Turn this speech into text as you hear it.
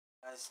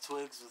Guys,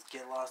 Twigs with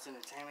Get Lost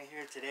Entertainment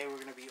here. Today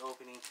we're going to be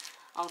opening,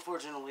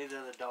 unfortunately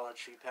they're the Dollar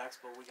Tree packs,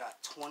 but we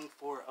got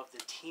 24 of the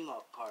Team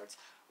Up cards.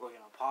 We're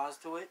going to pause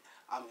to it.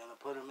 I'm going to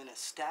put them in a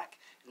stack,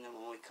 and then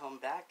when we come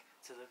back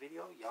to the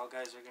video, y'all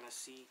guys are going to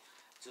see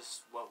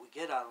just what we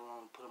get out of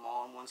them. Put them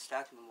all in one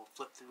stack, and then we'll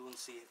flip through and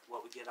see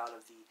what we get out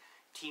of the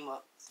Team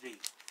Up 3.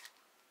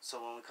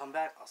 So when we come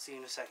back, I'll see you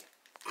in a second.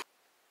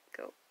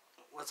 Go.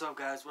 What's up,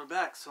 guys? We're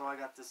back. So I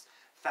got this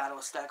fat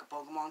old stack of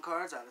Pokemon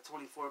cards out of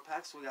 24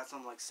 packs. We got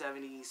something like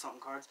 70 something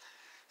cards.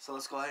 So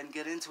let's go ahead and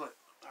get into it.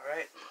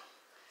 Alright.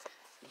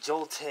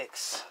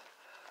 Joltix.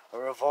 A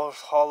Reverse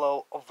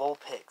Holo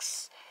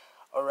Vulpix.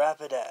 A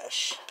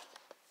Rapidash.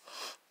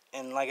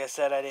 And like I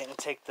said, I didn't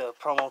take the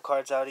promo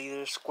cards out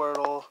either.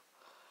 Squirtle.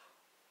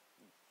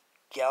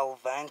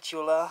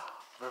 Galvantula.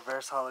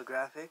 Reverse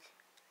Holographic.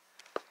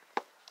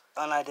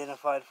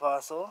 Unidentified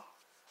Fossil.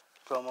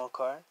 Promo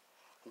card.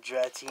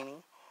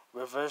 Dratini.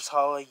 Reverse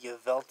Holo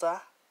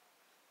Yveltal.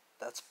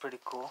 That's pretty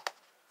cool.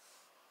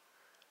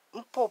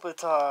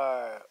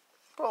 Pupitar.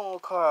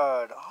 Promo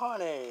card.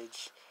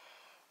 Honage.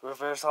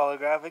 Reverse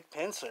Holographic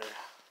Pinsir.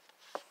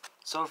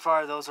 So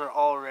far, those are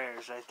all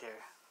rares right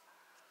there.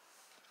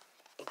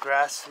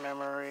 Grass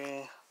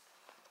Memory.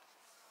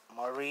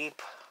 Mareep.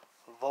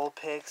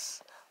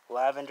 Vulpix.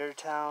 Lavender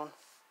Town.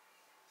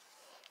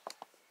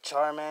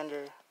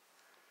 Charmander.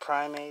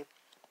 Primeape.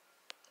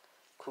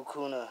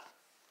 Kukuna.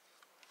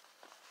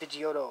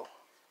 Pidgeotto.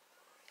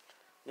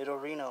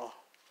 Nidorino.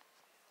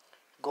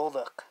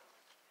 Golduck.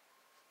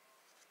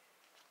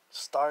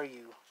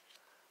 Staryu.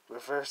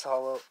 Reverse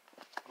Holo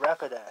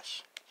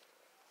Rapidash.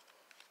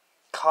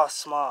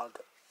 Cosmog.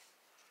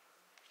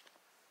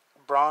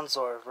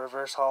 Bronzor.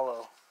 Reverse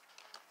Holo.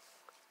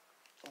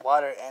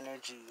 Water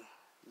Energy.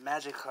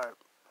 Magikarp.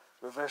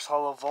 Reverse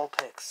Holo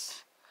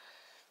Vulpix.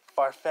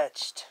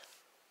 Farfetch'd.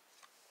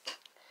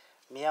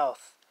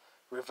 Meowth.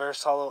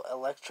 Reverse Holo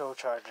Electro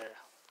Charger.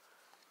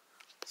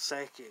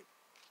 Psychic.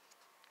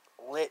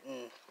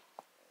 Litten.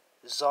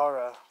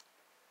 Zara.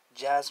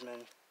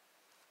 Jasmine.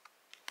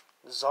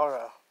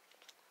 Zara.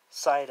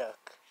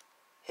 Psyduck.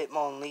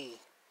 Hitmonlee.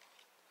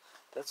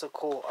 That's a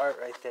cool art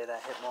right there,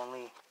 that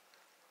Hitmonlee.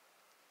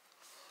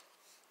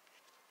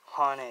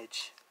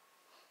 Honage.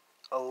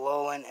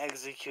 Alolan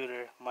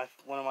Executor.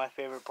 One of my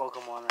favorite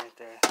Pokemon right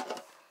there.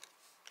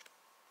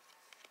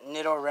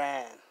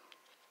 Nidoran.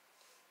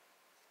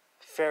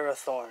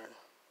 Ferrothorn.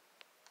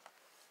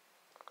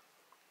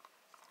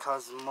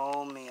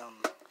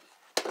 Cosmomium.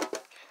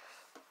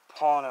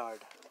 Pawniard.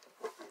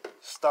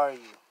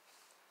 Staryu.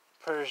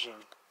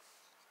 Persian.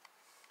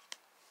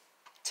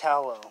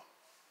 Tallow.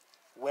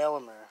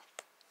 Wailmer.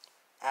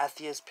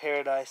 Athea's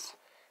Paradise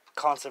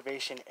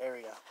Conservation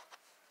Area.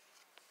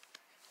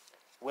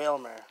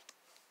 Wailmer.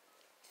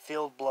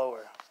 Field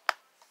Blower.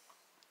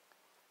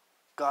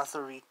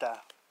 Gothorita.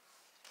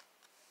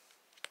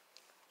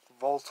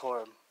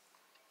 Voltorb.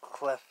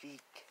 Clefairy.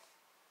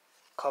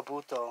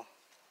 Kabuto.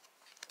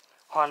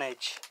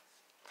 Honage.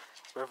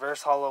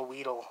 Reverse Holo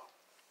Weedle.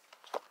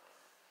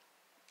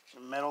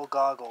 Metal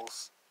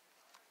Goggles.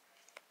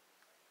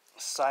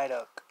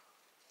 Psyduck.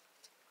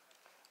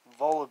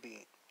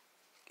 Volibee.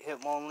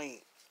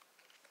 Hitmonlee.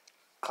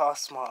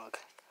 Cosmog.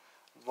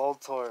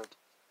 Voltorb.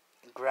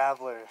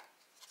 Graveler.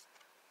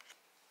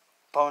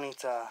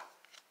 Ponyta.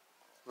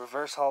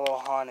 Reverse Holo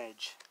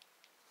Honage.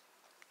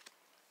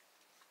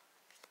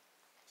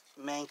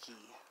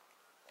 Mankey.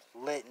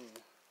 Litten.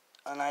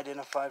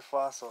 Unidentified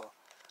Fossil.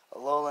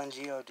 Alolan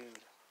Geodude.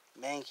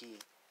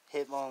 Mankey.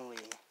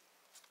 Hitmonlee.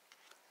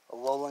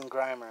 Alolan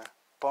Grimer.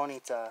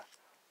 Ponyta.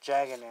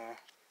 Dragonair.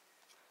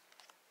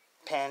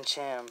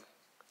 Pancham.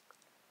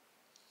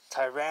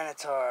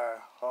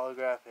 Tyranitar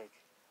Holographic.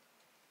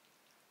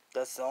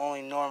 That's the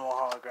only normal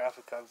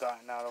holographic I've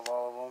gotten out of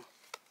all of them.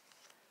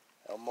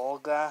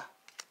 Emolga.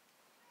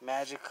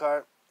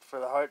 Magikarp for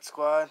the Heart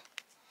Squad.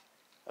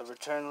 A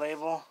return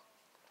label.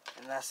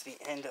 And that's the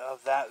end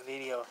of that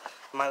video.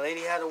 My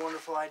lady had a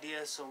wonderful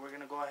idea, so we're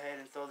going to go ahead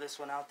and throw this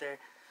one out there.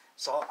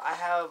 So I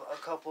have a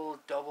couple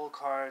double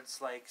cards,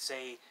 like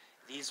say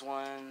these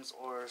ones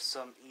or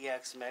some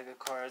EX Mega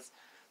cards.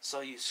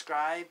 So you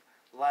subscribe,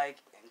 like,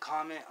 and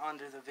comment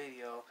under the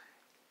video,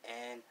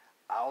 and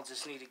I'll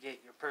just need to get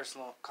your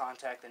personal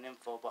contact and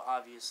info, but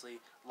obviously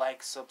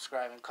like,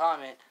 subscribe, and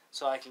comment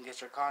so I can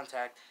get your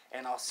contact,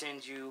 and I'll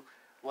send you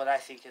what I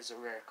think is a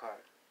rare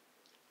card.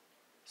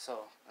 So,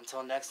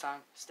 until next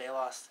time, stay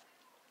lost.